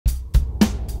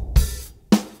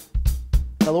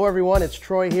Hello everyone, it's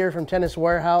Troy here from Tennis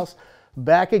Warehouse,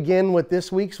 back again with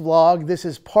this week's vlog. This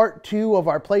is part 2 of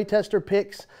our Playtester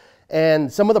Picks, and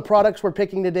some of the products we're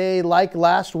picking today, like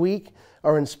last week,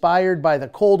 are inspired by the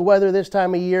cold weather this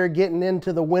time of year, getting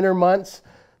into the winter months.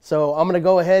 So I'm going to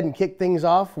go ahead and kick things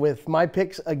off with my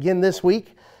picks again this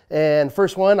week. And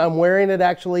first one, I'm wearing it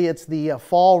actually, it's the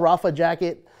fall Rafa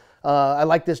jacket. I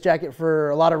like this jacket for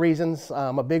a lot of reasons.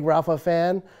 I'm a big Rafa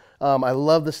fan. I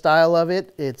love the style of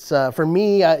it. It's for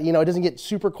me, you know, it doesn't get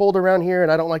super cold around here,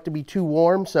 and I don't like to be too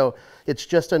warm, so it's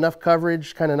just enough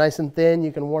coverage, kind of nice and thin.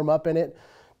 You can warm up in it,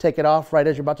 take it off right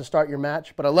as you're about to start your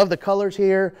match. But I love the colors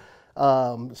here,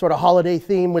 sort of holiday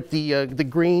theme with the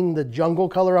green, the jungle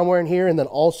color I'm wearing here, and then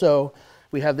also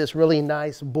we have this really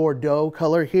nice Bordeaux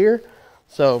color here.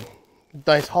 So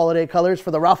nice holiday colors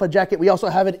for the Rafa jacket. We also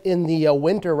have it in the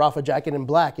winter Rafa jacket in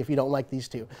black if you don't like these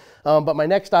two. But my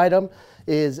next item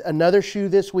is another shoe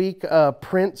this week,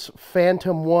 Prince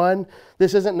Phantom 1.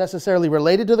 This isn't necessarily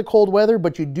related to the cold weather,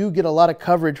 but you do get a lot of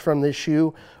coverage from this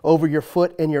shoe over your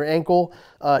foot and your ankle.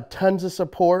 Tons of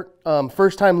support.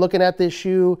 First time looking at this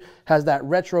shoe, has that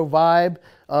retro vibe,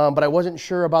 but I wasn't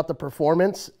sure about the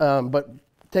performance. But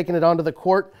taking it onto the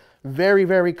court, very,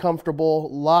 very comfortable,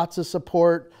 lots of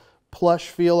support, plush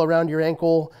feel around your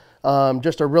ankle.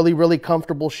 Just a really, really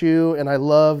comfortable shoe, and I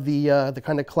love the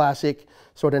kind of classic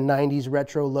sort of 90s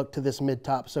retro look to this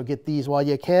mid-top, so get these while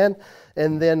you can.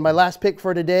 And then my last pick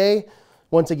for today,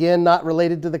 once again, not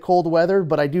related to the cold weather,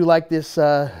 but I do like this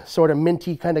sort of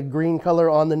minty kind of green color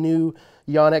on the new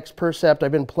Yonex Percept.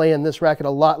 I've been playing this racket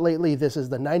a lot lately. This is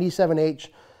the 97H.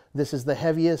 This is the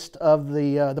heaviest of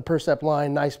the Percept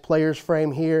line. Nice player's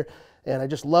frame here. And I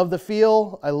just love the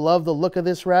feel. I love the look of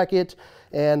this racket.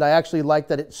 And I actually like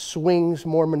that it swings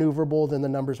more maneuverable than the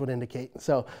numbers would indicate.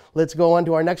 So let's go on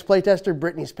to our next playtester,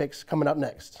 Brittany's picks, coming up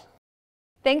next.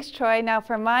 Thanks, Troy. Now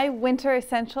for my winter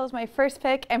essentials, my first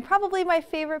pick, and probably my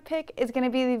favorite pick, is going to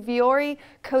be the Vuori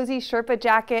Cozy Sherpa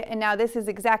jacket. And now this is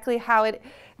exactly how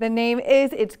the name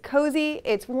is. It's cozy,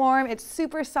 it's warm, it's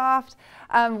super soft.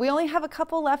 We only have a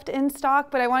couple left in stock,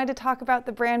 but I wanted to talk about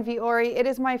the brand Vuori. It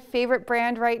is my favorite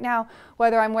brand right now,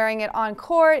 whether I'm wearing it on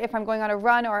court, if I'm going on a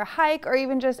run or a hike, or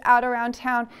even just out around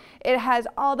town. It has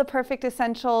all the perfect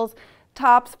essentials,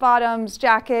 tops, bottoms,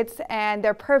 jackets, and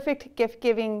they're perfect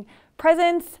gift-giving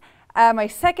presents. My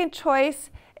second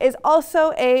choice is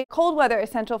also a cold weather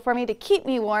essential for me to keep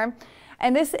me warm,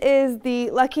 and this is the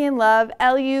Lucky in Love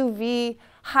LUV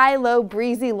high-low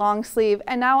breezy long sleeve.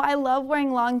 And now I love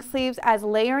wearing long sleeves as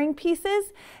layering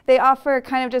pieces. They offer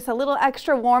kind of just a little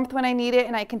extra warmth when I need it,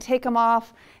 and I can take them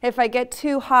off if I get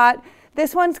too hot.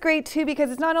 This one's great too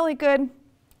because it's not only good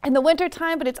in the winter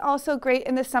time, but it's also great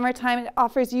in the summertime. It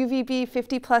offers UVB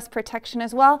 50+ protection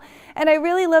as well. And I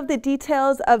really love the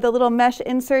details of the little mesh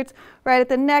inserts right at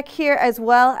the neck here, as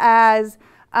well as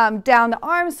down the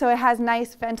arms, so it has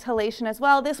nice ventilation as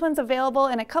well. This one's available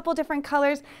in a couple different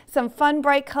colors, some fun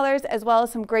bright colors, as well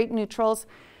as some great neutrals.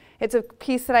 It's a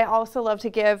piece that I also love to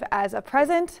give as a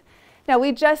present. Now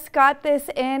we just got this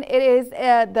in. It is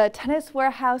the Tennis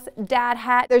Warehouse dad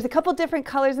hat. There's a couple different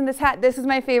colors in this hat. This is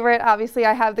my favorite. Obviously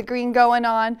I have the green going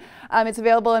on. It's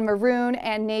available in maroon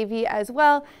and navy as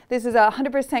well. This is a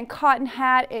 100% cotton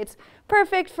hat. It's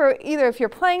perfect for either if you're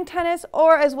playing tennis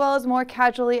or as well as more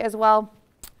casually as well.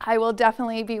 I will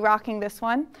definitely be rocking this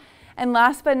one. And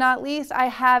last but not least, I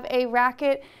have a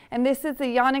racket, and this is the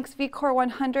Yonex VCORE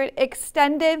 100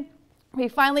 Extended. We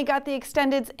finally got the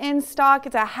Extendeds in stock.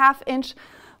 It's a 1/2 inch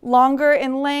longer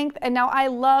in length, and now I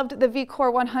loved the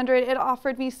VCORE 100. It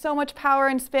offered me so much power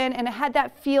and spin, and it had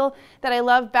that feel that I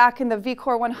loved back in the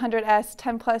VCORE 100S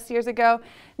 10+ years ago.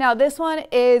 Now this one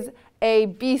is a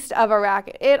beast of a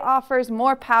racket. It offers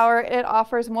more power, it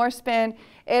offers more spin,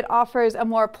 it offers a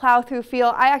more plow through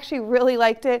feel. I actually really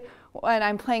liked it when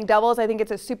I'm playing doubles. I think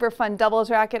it's a super fun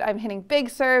doubles racket. I'm hitting big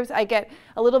serves. I get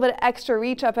a little bit of extra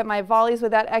reach up at my volleys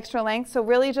with that extra length. So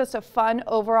really just a fun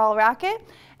overall racket.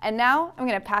 And now I'm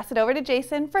going to pass it over to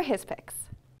Jason for his picks.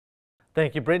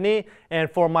 Thank you, Brittany.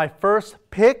 And for my first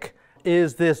pick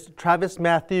is this Travis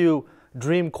Mathew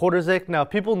Dream quarter zip. Now,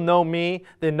 people know me.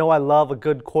 They know I love a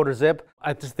good quarter zip.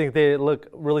 I just think they look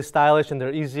really stylish and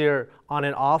they're easier on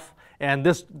and off. And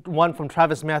this one from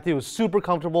Travis Mathew is super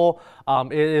comfortable.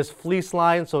 It is fleece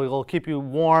lined, so it'll keep you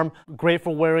warm. Great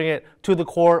for wearing it to the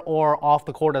court or off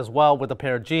the court as well with a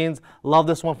pair of jeans. Love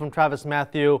this one from Travis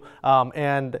Mathew.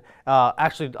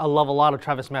 Actually, I love a lot of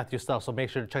Travis Mathew stuff, so make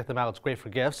sure to check them out. It's great for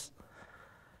gifts.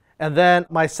 And then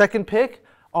my second pick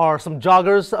are some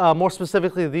joggers, more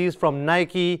specifically these from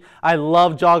Nike. I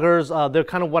love joggers. They're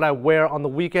kind of what I wear on the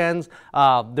weekends.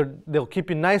 They'll keep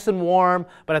you nice and warm,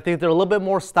 but I think they're a little bit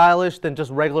more stylish than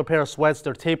just regular pair of sweats.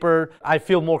 They're tapered. I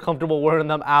feel more comfortable wearing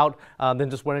them out than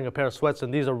just wearing a pair of sweats,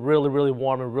 and these are really, really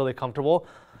warm and really comfortable.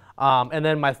 And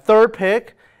then my third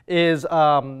pick is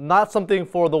not something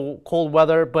for the cold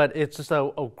weather, but it's just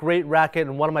a great racket,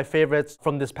 and one of my favorites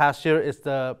from this past year is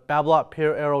the Babolat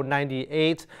Pure Aero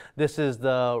 98. This is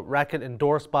the racket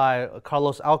endorsed by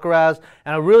Carlos Alcaraz,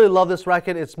 and I really love this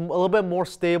racket. It's a little bit more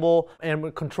stable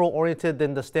and control oriented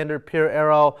than the standard Pure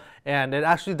Aero, and it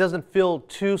actually doesn't feel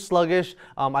too sluggish.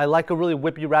 I like a really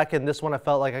whippy racket, and this one I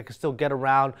felt like I could still get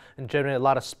around and generate a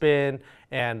lot of spin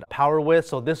and power with.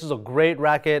 So this is a great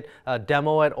racket.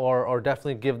 Demo it or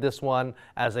definitely give this one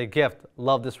as a gift.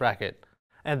 Love this racket.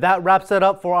 And that wraps it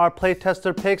up for our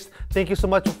Playtester Picks. Thank you so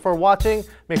much for watching.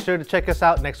 Make sure to check us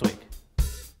out next week.